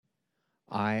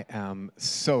I am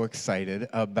so excited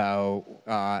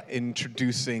about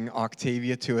introducing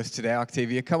Octavia to us today.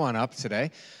 Octavia, come on up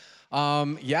today.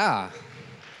 Yeah.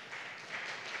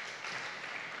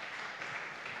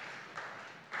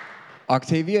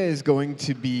 Octavia is going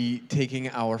to be taking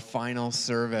our final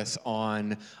service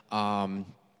on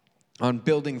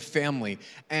building family.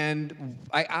 And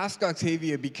I asked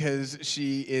Octavia because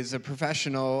she is a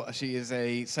professional, she is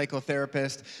a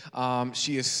psychotherapist,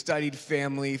 she has studied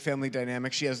family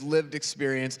dynamics, she has lived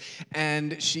experience,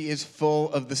 and she is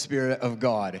full of the Spirit of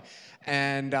God.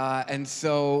 And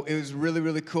so it was really,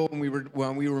 really cool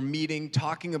when we were meeting,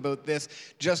 talking about this.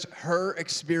 Just her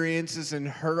experiences and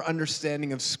her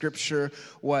understanding of Scripture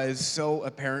was so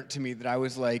apparent to me that I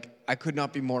was like, I could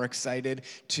not be more excited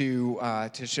to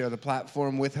share the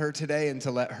platform with her today and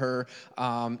to let her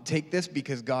take this,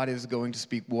 because God is going to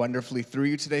speak wonderfully through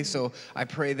you today. So I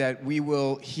pray that we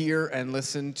will hear and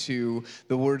listen to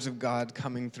the words of God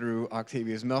coming through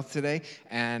Octavia's mouth today,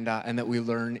 and that we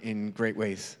learn in great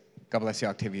ways. God bless you,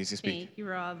 Octavia, as you speak. Thank you,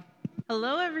 Rob.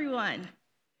 Hello, everyone.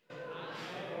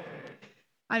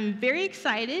 I'm very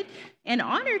excited and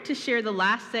honored to share the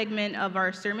last segment of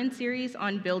our sermon series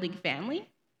on building family.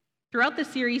 Throughout the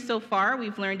series so far,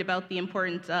 we've learned about the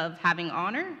importance of having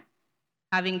honor,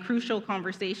 having crucial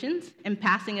conversations, and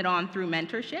passing it on through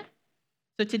mentorship.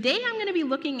 So today I'm going to be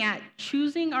looking at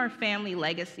choosing our family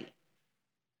legacy.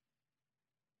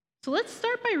 So let's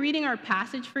start by reading our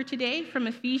passage for today from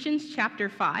Ephesians chapter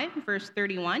 5, verse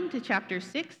 31 to chapter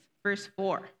 6, verse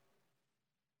 4.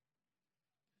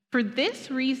 For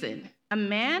this reason, a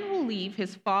man will leave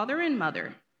his father and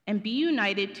mother and be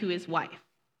united to his wife,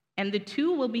 and the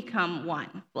two will become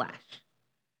one flesh.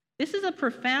 This is a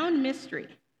profound mystery,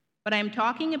 but I am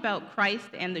talking about Christ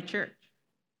and the church.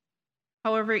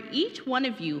 However, each one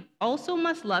of you also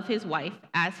must love his wife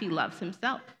as he loves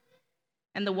himself,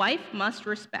 and the wife must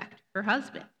respect her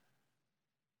husband.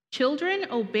 Children,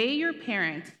 obey your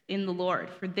parents in the Lord,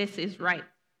 for this is right.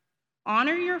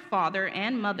 Honor your father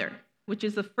and mother, which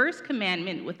is the first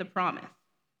commandment with a promise,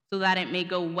 so that it may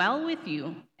go well with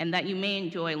you and that you may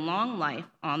enjoy long life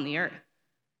on the earth.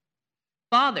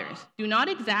 Fathers, do not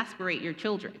exasperate your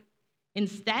children.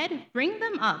 Instead, bring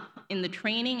them up in the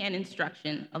training and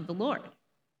instruction of the Lord.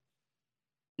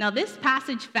 Now, this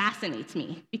passage fascinates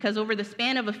me because over the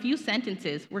span of a few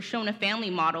sentences, we're shown a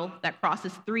family model that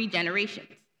crosses 3 generations.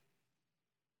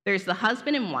 There's the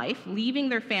husband and wife leaving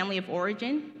their family of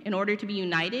origin in order to be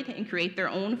united and create their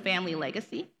own family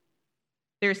legacy.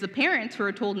 There's the parents who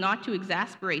are told not to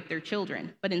exasperate their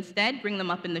children, but instead bring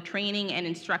them up in the training and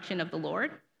instruction of the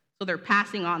Lord, so they're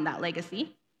passing on that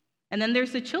legacy. And then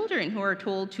there's the children who are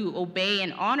told to obey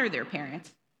and honor their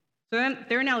parents. So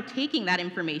they're now taking that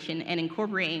information and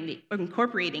incorporating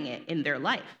it in their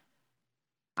life.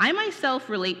 I myself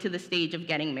relate to the stage of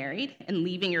getting married and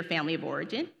leaving your family of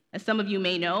origin. As some of you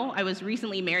may know, I was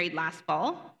recently married last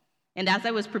fall, and as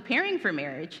I was preparing for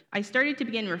marriage, I started to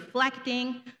begin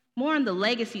reflecting more on the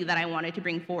legacy that I wanted to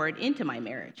bring forward into my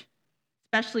marriage,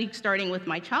 especially starting with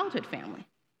my childhood family.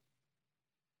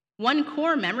 One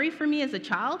core memory for me as a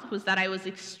child was that I was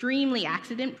extremely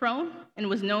accident-prone and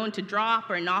was known to drop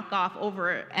or knock off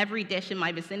over every dish in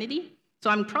my vicinity. So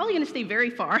I'm probably going to stay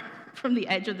very far from the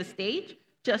edge of the stage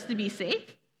just to be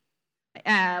safe.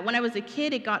 When I was a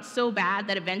kid, it got so bad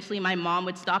that eventually my mom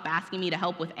would stop asking me to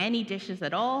help with any dishes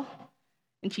at all,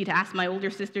 and she'd ask my older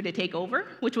sister to take over,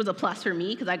 which was a plus for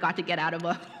me because I got to get out of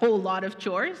a whole lot of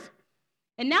chores.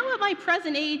 And now at my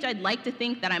present age, I'd like to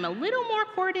think that I'm a little more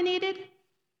coordinated,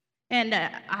 and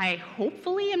I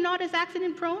hopefully am not as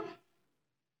accident-prone.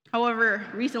 However,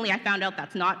 recently I found out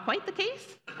that's not quite the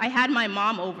case. I had my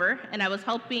mom over, and I was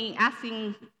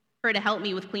asking her to help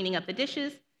me with cleaning up the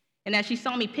dishes. And as she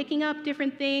saw me picking up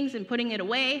different things and putting it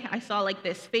away, I saw like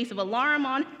this face of alarm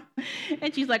on,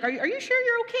 and she's like, are you sure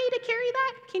you're okay to carry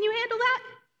that? Can you handle that?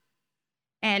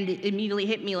 And it immediately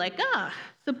hit me like,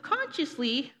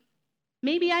 subconsciously,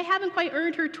 maybe I haven't quite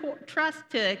earned her trust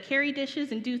to carry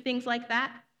dishes and do things like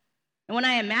that. And when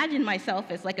I imagined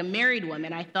myself as like a married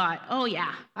woman, I thought, oh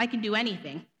yeah, I can do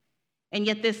anything. And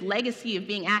yet this legacy of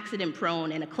being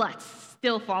accident-prone and a klutz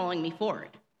still following me forward.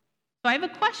 So I have a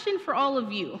question for all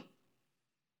of you.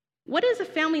 What is a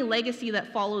family legacy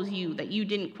that follows you that you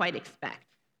didn't quite expect?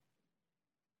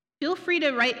 Feel free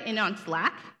to write in on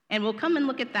Slack, and we'll come and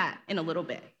look at that in a little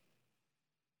bit.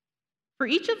 For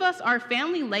each of us, our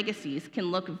family legacies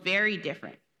can look very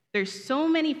different. There's so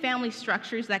many family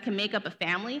structures that can make up a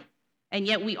family, and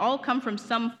yet we all come from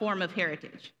some form of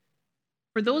heritage.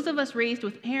 For those of us raised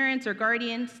with parents or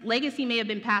guardians, legacy may have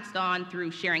been passed on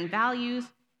through sharing values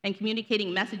and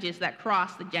communicating messages that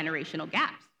cross the generational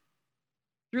gaps.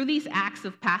 Through these acts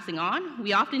of passing on,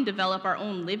 we often develop our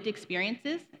own lived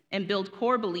experiences and build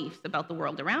core beliefs about the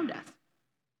world around us.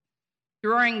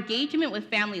 Through our engagement with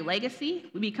family legacy,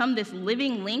 we become this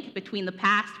living link between the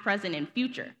past, present, and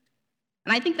future.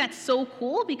 And I think that's so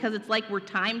cool because it's like we're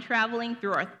time traveling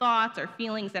through our thoughts, our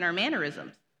feelings, and our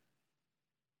mannerisms.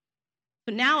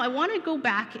 So now I want to go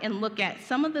back and look at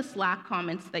some of the Slack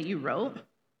comments that you wrote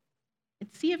and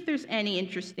see if there's any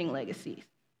interesting legacies.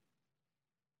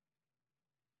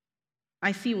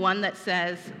 I see one that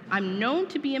says, I'm known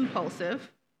to be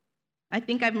impulsive. I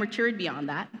think I've matured beyond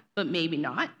that, but maybe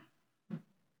not.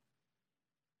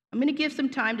 I'm going to give some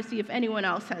time to see if anyone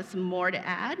else has some more to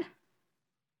add.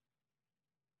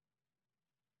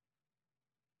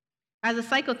 As a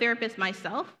psychotherapist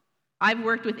myself, I've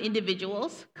worked with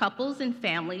individuals, couples, and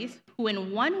families who,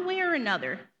 in one way or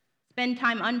another, spend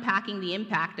time unpacking the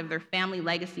impact of their family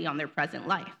legacy on their present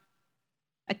life.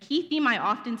 A key theme I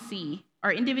often see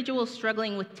are individuals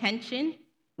struggling with tension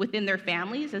within their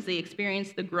families as they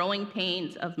experience the growing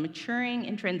pains of maturing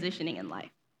and transitioning in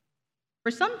life. For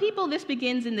some people, this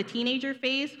begins in the teenager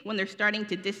phase when they're starting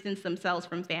to distance themselves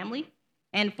from family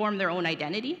and form their own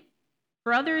identity.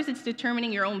 For others, it's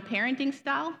determining your own parenting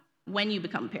style when you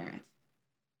become parents.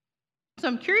 So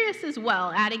I'm curious as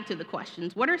well, adding to the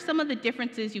questions, what are some of the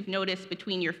differences you've noticed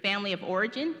between your family of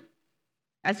origin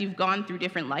as you've gone through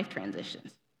different life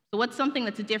transitions? So what's something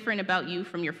that's different about you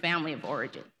from your family of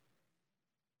origin?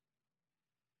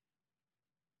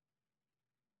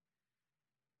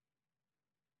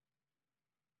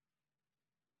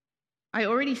 I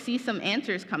already see some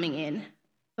answers coming in.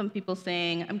 Some people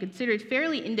saying, I'm considered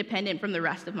fairly independent from the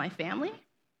rest of my family,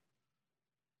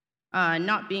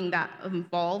 not being that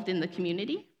involved in the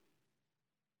community,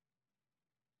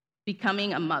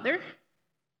 becoming a mother.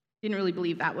 Didn't really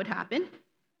believe that would happen.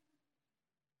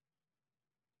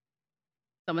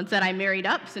 Someone said I married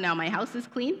up, so now my house is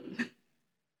clean.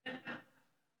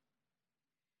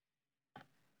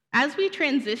 As we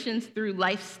transition through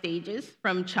life stages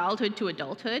from childhood to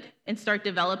adulthood and start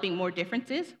developing more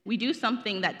differences, we do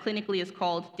something that clinically is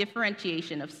called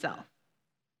differentiation of self.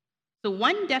 So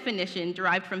one definition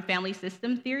derived from family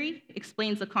system theory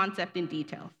explains the concept in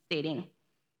detail, stating,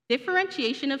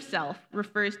 differentiation of self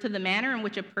refers to the manner in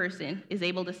which a person is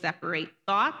able to separate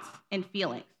thoughts and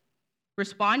feelings,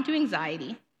 respond to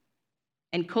anxiety,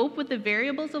 and cope with the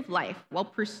variables of life while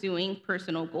pursuing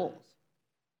personal goals.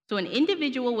 So an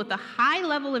individual with a high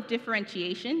level of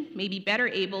differentiation may be better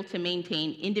able to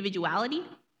maintain individuality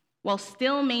while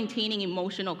still maintaining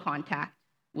emotional contact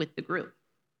with the group.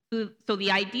 So the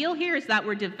ideal here is that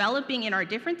we're developing in our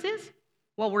differences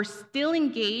while we're still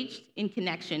engaged in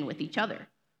connection with each other.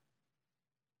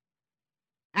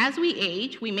 As we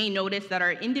age, we may notice that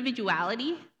our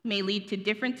individuality may lead to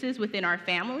differences within our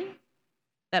family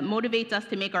that motivates us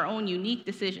to make our own unique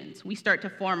decisions. We start to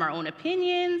form our own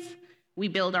opinions, we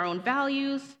build our own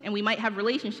values, and we might have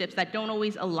relationships that don't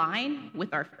always align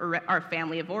with our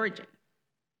family of origin.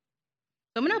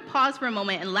 So I'm going to pause for a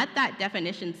moment and let that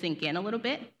definition sink in a little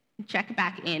bit and check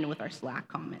back in with our Slack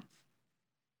comments.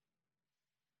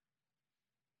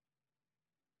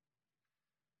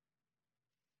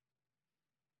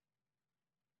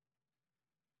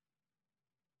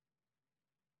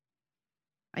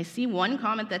 I see one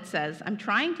comment that says, I'm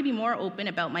trying to be more open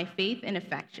about my faith and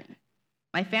affection.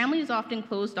 My family is often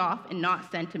closed off and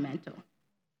not sentimental.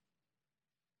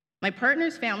 My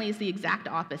partner's family is the exact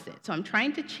opposite, so I'm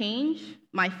trying to change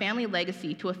my family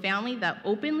legacy to a family that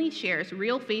openly shares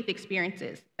real faith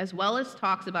experiences, as well as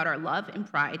talks about our love and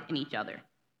pride in each other.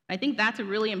 I think that's a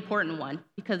really important one,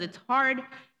 because it's hard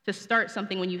to start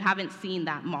something when you haven't seen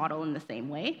that model in the same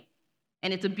way.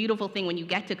 And it's a beautiful thing when you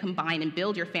get to combine and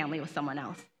build your family with someone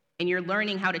else, and you're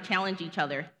learning how to challenge each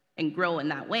other and grow in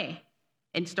that way,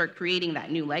 and start creating that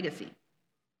new legacy.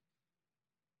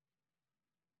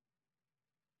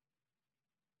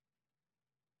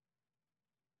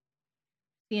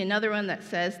 See another one that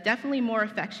says, definitely more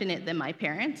affectionate than my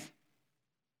parents.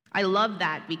 I love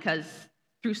that because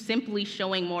through simply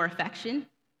showing more affection,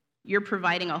 you're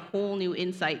providing a whole new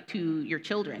insight to your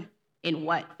children in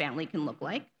what family can look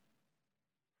like.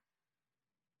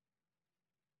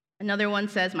 Another one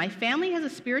says, my family has a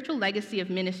spiritual legacy of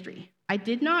ministry. I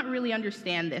did not really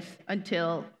understand this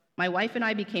until my wife and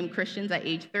I became Christians at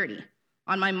age 30.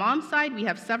 On my mom's side, we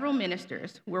have several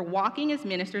ministers. We're walking as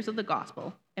ministers of the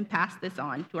gospel and pass this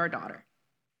on to our daughter.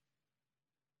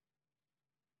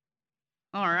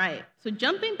 All right, so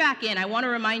jumping back in, I want to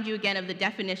remind you again of the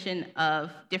definition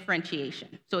of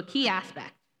differentiation. So a key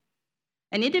aspect.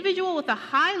 An individual with a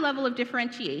high level of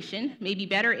differentiation may be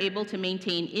better able to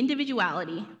maintain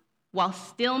individuality while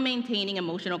still maintaining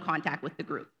emotional contact with the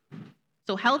group.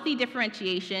 So healthy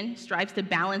differentiation strives to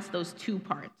balance those two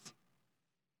parts.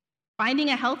 Finding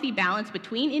a healthy balance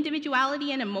between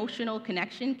individuality and emotional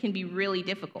connection can be really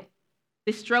difficult.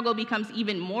 This struggle becomes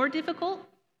even more difficult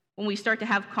when we start to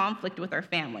have conflict with our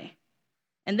family.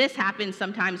 And this happens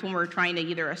sometimes when we're trying to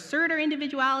either assert our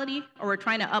individuality or we're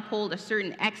trying to uphold a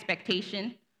certain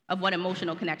expectation of what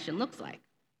emotional connection looks like.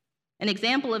 An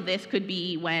example of this could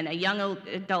be when a young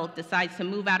adult decides to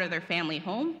move out of their family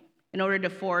home in order to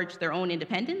forge their own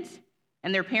independence,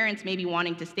 and their parents may be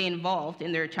wanting to stay involved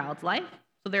in their child's life.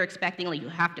 So they're expecting, like, you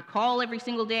have to call every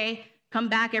single day, come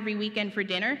back every weekend for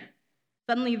dinner.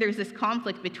 Suddenly there's this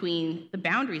conflict between the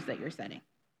boundaries that you're setting.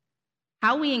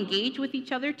 How we engage with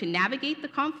each other to navigate the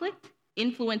conflict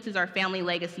influences our family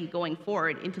legacy going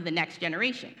forward into the next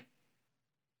generation.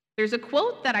 There's a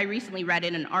quote that I recently read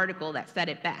in an article that said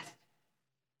it best.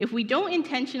 If we don't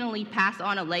intentionally pass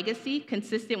on a legacy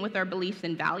consistent with our beliefs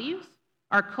and values,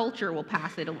 our culture will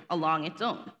pass it along its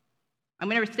own. I'm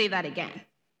going to say that again.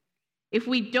 If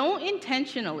we don't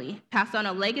intentionally pass on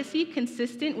a legacy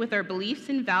consistent with our beliefs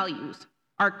and values,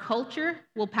 our culture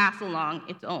will pass along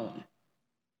its own.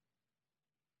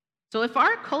 So if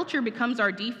our culture becomes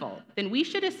our default, then we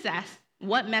should assess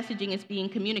what messaging is being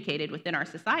communicated within our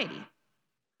society.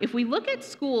 If we look at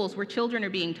schools where children are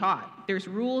being taught, there's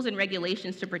rules and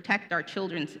regulations to protect our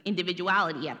children's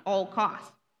individuality at all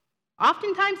costs,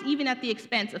 oftentimes even at the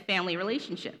expense of family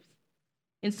relationships.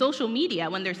 In social media,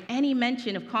 when there's any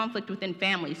mention of conflict within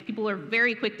families, people are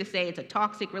very quick to say it's a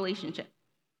toxic relationship.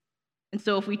 And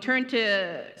so if we turn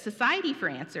to society for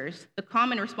answers, the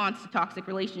common response to toxic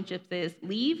relationships is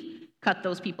leave, cut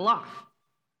those people off.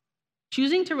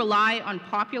 Choosing to rely on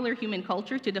popular human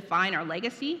culture to define our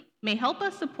legacy may help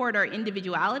us support our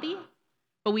individuality,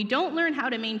 but we don't learn how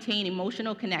to maintain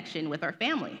emotional connection with our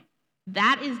family.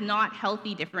 That is not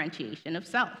healthy differentiation of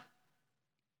self.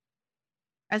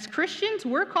 As Christians,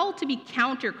 we're called to be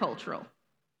countercultural,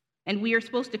 and we are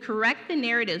supposed to correct the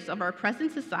narratives of our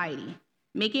present society,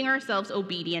 making ourselves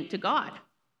obedient to God.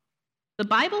 The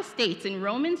Bible states in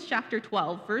Romans chapter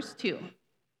 12, verse 2,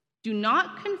 "Do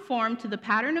not conform to the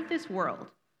pattern of this world,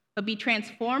 but be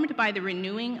transformed by the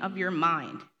renewing of your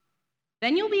mind.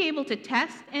 Then you'll be able to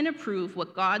test and approve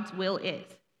what God's will is,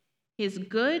 his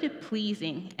good,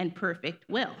 pleasing, and perfect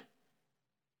will."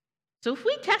 So if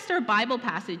we test our Bible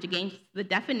passage against the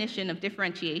definition of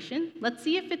differentiation, let's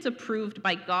see if it's approved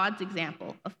by God's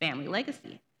example of family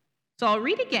legacy. So I'll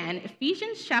read again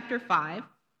Ephesians chapter 5,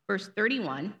 verse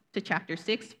 31 to chapter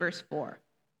 6, verse 4.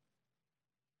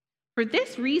 "For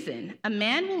this reason, a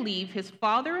man will leave his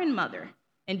father and mother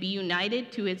and be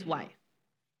united to his wife,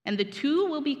 and the two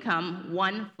will become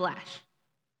one flesh.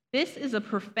 This is a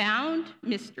profound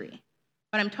mystery,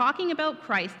 but I'm talking about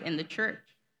Christ and the church.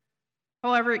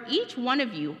 However, each one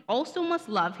of you also must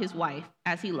love his wife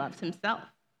as he loves himself,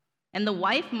 and the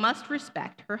wife must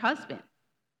respect her husband.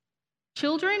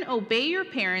 Children, obey your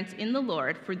parents in the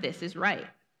Lord, for this is right.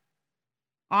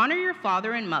 Honor your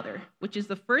father and mother, which is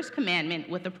the first commandment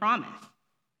with a promise,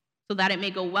 so that it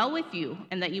may go well with you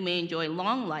and that you may enjoy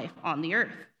long life on the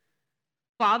earth.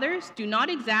 Fathers, do not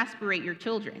exasperate your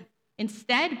children.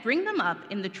 Instead, bring them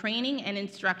up in the training and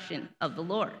instruction of the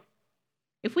Lord."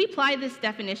 If we apply this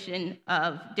definition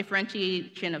of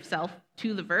differentiation of self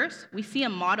to the verse, we see a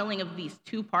modeling of these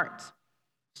two parts.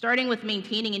 Starting with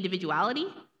maintaining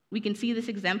individuality, we can see this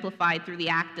exemplified through the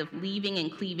act of leaving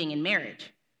and cleaving in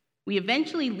marriage. We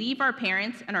eventually leave our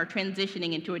parents and are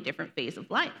transitioning into a different phase of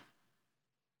life.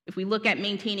 If we look at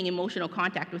maintaining emotional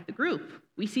contact with the group,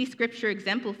 we see Scripture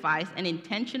exemplifies an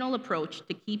intentional approach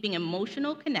to keeping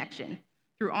emotional connection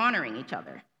through honoring each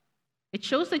other. It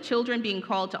shows the children being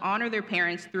called to honor their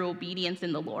parents through obedience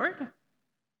in the Lord.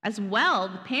 As well,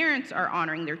 the parents are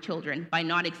honoring their children by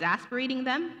not exasperating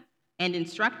them and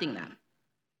instructing them.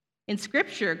 In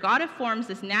Scripture, God informs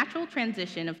this natural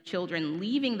transition of children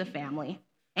leaving the family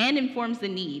and informs the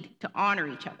need to honor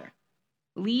each other.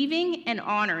 Leaving and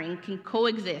honoring can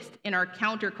coexist in our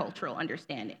countercultural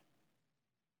understanding.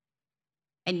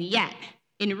 And yet,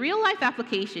 in real-life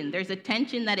application, there's a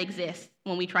tension that exists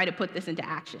when we try to put this into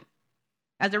action.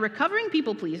 As a recovering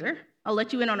people pleaser, I'll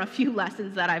let you in on a few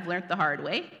lessons that I've learned the hard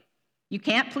way. You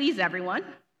can't please everyone.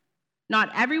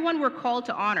 Not everyone we're called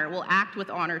to honor will act with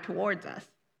honor towards us.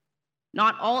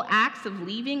 Not all acts of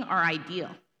leaving are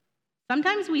ideal.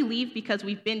 Sometimes we leave because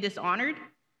we've been dishonored,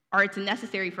 or it's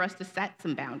necessary for us to set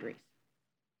some boundaries.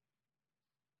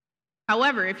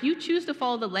 However, if you choose to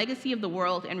follow the legacy of the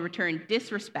world and return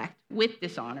disrespect with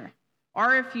dishonor,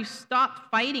 or if you stop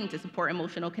fighting to support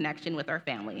emotional connection with our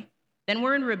family, then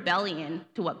we're in rebellion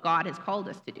to what God has called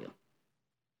us to do.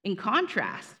 In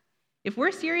contrast, if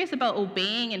we're serious about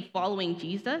obeying and following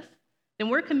Jesus, then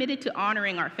we're committed to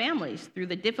honoring our families through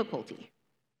the difficulty.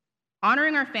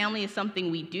 Honoring our family is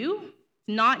something we do, it's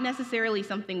not necessarily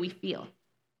something we feel.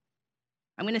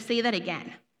 I'm going to say that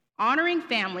again. Honoring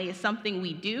family is something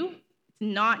we do, it's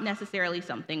not necessarily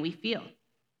something we feel.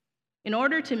 In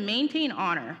order to maintain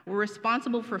honor, we're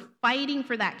responsible for fighting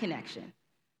for that connection.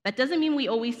 That doesn't mean we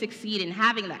always succeed in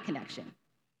having that connection,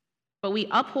 but we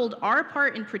uphold our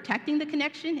part in protecting the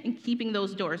connection and keeping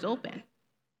those doors open.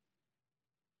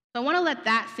 So I want to let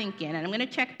that sink in, and I'm going to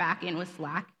check back in with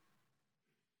Slack.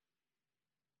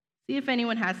 See if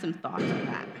anyone has some thoughts on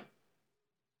that.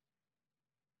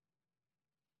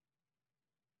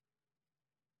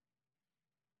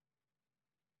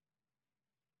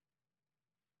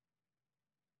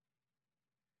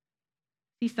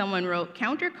 See, someone wrote,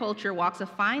 counterculture walks a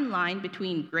fine line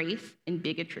between grace and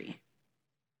bigotry.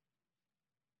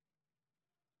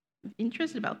 I'm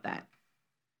interested about that.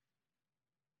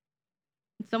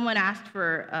 Someone asked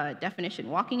for a definition,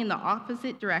 walking in the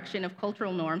opposite direction of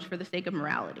cultural norms for the sake of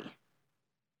morality.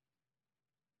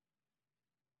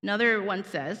 Another one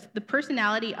says, the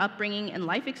personality, upbringing, and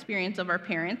life experience of our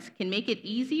parents can make it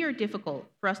easy or difficult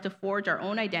for us to forge our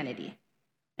own identity.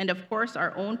 And of course,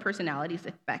 our own personalities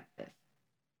affect this.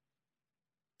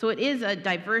 So it is a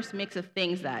diverse mix of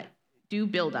things that do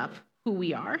build up who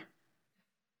we are.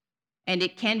 And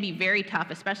it can be very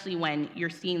tough, especially when you're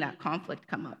seeing that conflict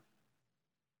come up.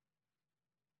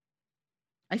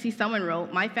 I see someone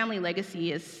wrote, my family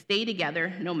legacy is stay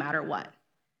together no matter what.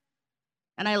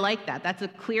 And I like that. That's a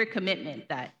clear commitment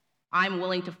that I'm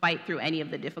willing to fight through any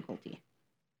of the difficulty.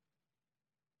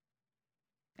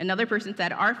 Another person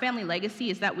said, our family legacy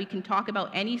is that we can talk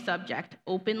about any subject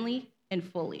openly and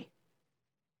fully.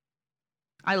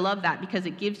 I love that because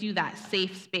it gives you that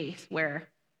safe space where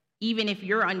even if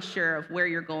you're unsure of where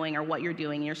you're going or what you're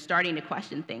doing, you're starting to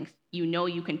question things, you know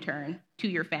you can turn to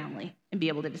your family and be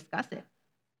able to discuss it.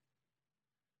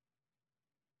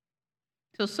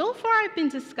 So far I've been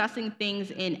discussing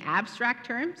things in abstract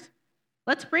terms.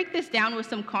 Let's break this down with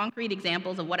some concrete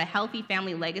examples of what a healthy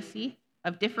family legacy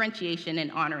of differentiation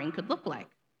and honoring could look like.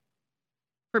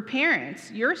 For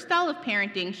parents, your style of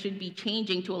parenting should be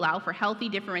changing to allow for healthy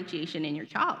differentiation in your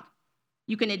child.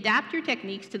 You can adapt your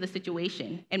techniques to the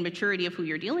situation and maturity of who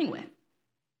you're dealing with.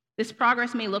 This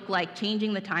progress may look like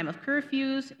changing the time of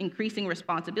curfews, increasing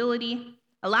responsibility,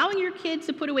 allowing your kids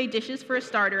to put away dishes for a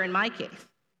starter in my case.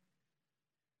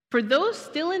 For those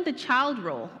still in the child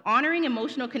role, honoring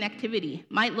emotional connectivity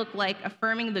might look like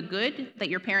affirming the good that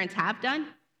your parents have done,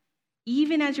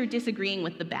 even as you're disagreeing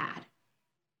with the bad.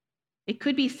 It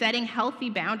could be setting healthy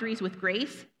boundaries with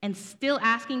grace and still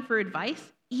asking for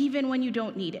advice, even when you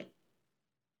don't need it.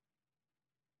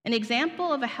 An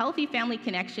example of a healthy family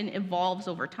connection evolves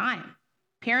over time.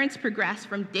 Parents progress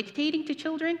from dictating to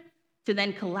children to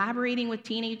then collaborating with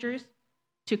teenagers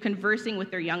to conversing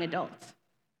with their young adults.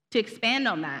 To expand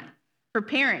on that, for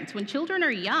parents, when children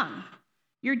are young,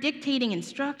 you're dictating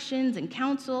instructions and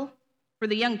counsel. For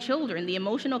the young children, the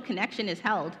emotional connection is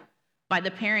held by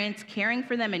the parents caring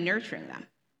for them and nurturing them.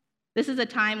 This is a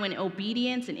time when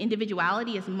obedience and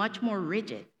individuality is much more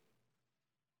rigid.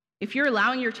 If you're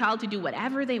allowing your child to do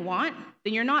whatever they want,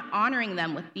 then you're not honoring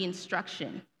them with the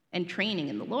instruction and training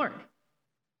in the Lord.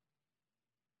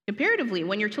 Comparatively,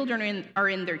 when your children are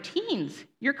in their teens,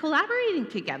 you're collaborating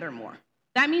together more.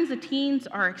 That means the teens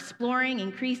are exploring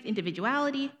increased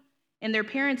individuality, and their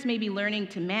parents may be learning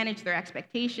to manage their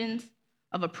expectations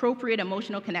of appropriate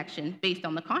emotional connection based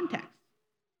on the context.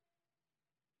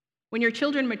 When your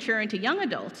children mature into young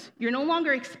adults, you're no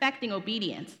longer expecting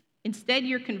obedience. Instead,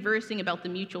 you're conversing about the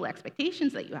mutual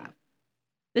expectations that you have.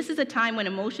 This is a time when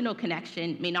emotional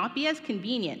connection may not be as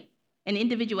convenient, and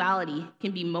individuality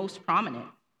can be most prominent.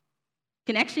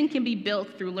 Connection can be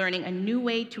built through learning a new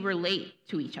way to relate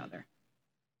to each other.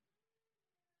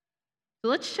 So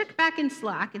let's check back in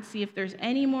Slack and see if there's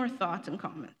any more thoughts and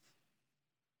comments.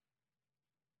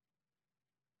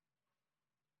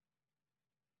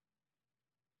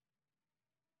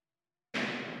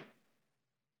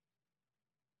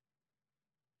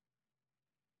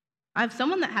 I have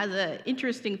someone that has an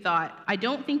interesting thought. I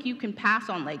don't think you can pass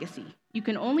on legacy. You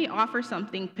can only offer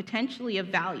something potentially of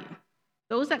value.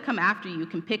 Those that come after you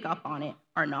can pick up on it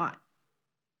or not.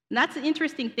 And that's the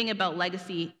interesting thing about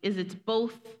legacy is it's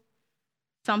both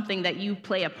something that you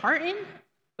play a part in,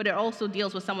 but it also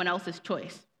deals with someone else's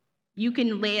choice. You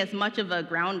can lay as much of a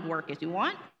groundwork as you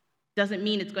want. Doesn't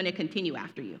mean it's going to continue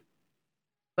after you.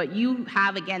 But you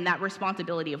have, again, that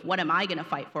responsibility of what am I going to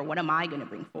fight for? What am I going to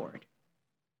bring forward?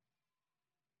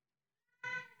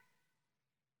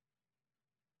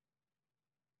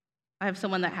 I have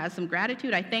someone that has some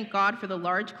gratitude. I thank God for the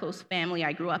large, close family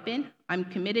I grew up in. I'm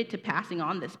committed to passing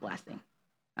on this blessing.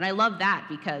 And I love that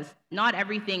because not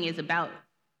everything is about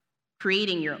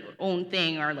creating your own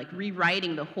thing or like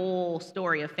rewriting the whole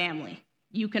story of family.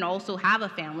 You can also have a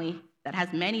family that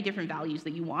has many different values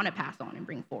that you want to pass on and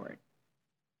bring forward.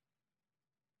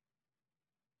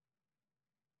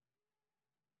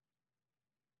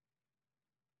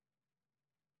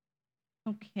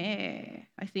 Okay,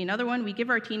 I see another one. We give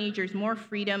our teenagers more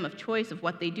freedom of choice of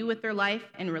what they do with their life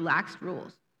and relaxed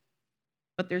rules.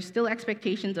 But there's still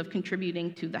expectations of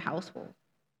contributing to the household.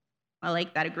 I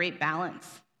like that, a great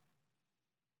balance.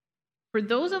 For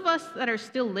those of us that are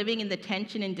still living in the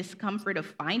tension and discomfort of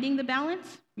finding the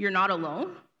balance, you're not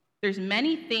alone. There's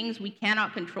many things we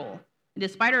cannot control. And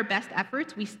despite our best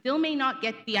efforts, we still may not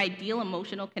get the ideal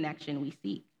emotional connection we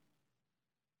seek.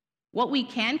 What we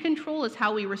can control is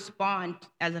how we respond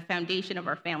as a foundation of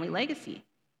our family legacy.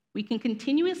 We can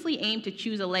continuously aim to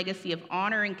choose a legacy of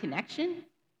honor and connection,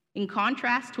 in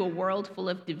contrast to a world full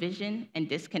of division and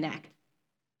disconnect.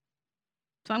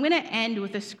 So I'm going to end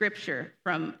with a scripture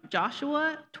from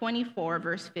Joshua 24,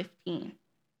 verse 15.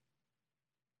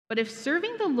 But if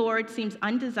serving the Lord seems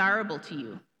undesirable to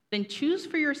you, then choose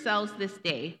for yourselves this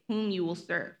day whom you will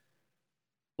serve,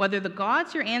 whether the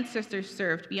gods your ancestors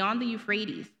served beyond the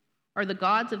Euphrates or the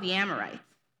gods of the Amorites,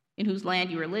 in whose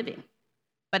land you are living.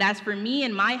 But as for me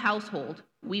and my household,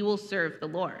 we will serve the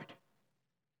Lord.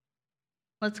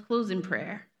 Let's close in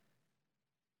prayer.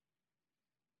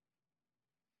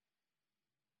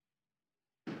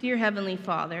 Dear Heavenly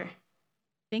Father,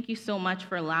 thank you so much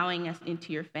for allowing us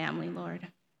into your family, Lord.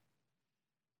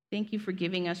 Thank you for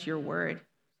giving us your word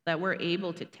so that we're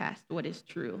able to test what is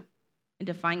true and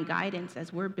to find guidance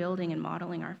as we're building and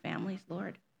modeling our families,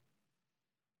 Lord.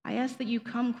 I ask that you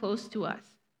come close to us.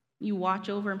 You watch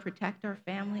over and protect our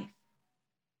families.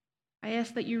 I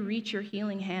ask that you reach your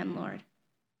healing hand, Lord,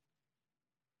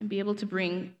 and be able to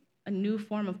bring a new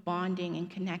form of bonding and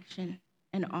connection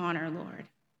and honor, Lord.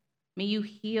 May you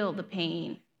heal the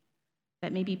pain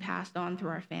that may be passed on through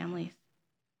our families.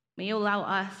 May you allow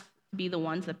us to be the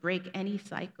ones that break any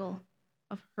cycle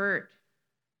of hurt,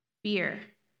 fear,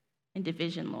 and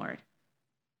division, Lord.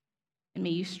 And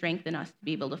may you strengthen us to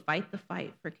be able to fight the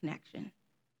fight for connection.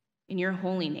 In your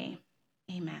holy name,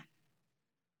 amen.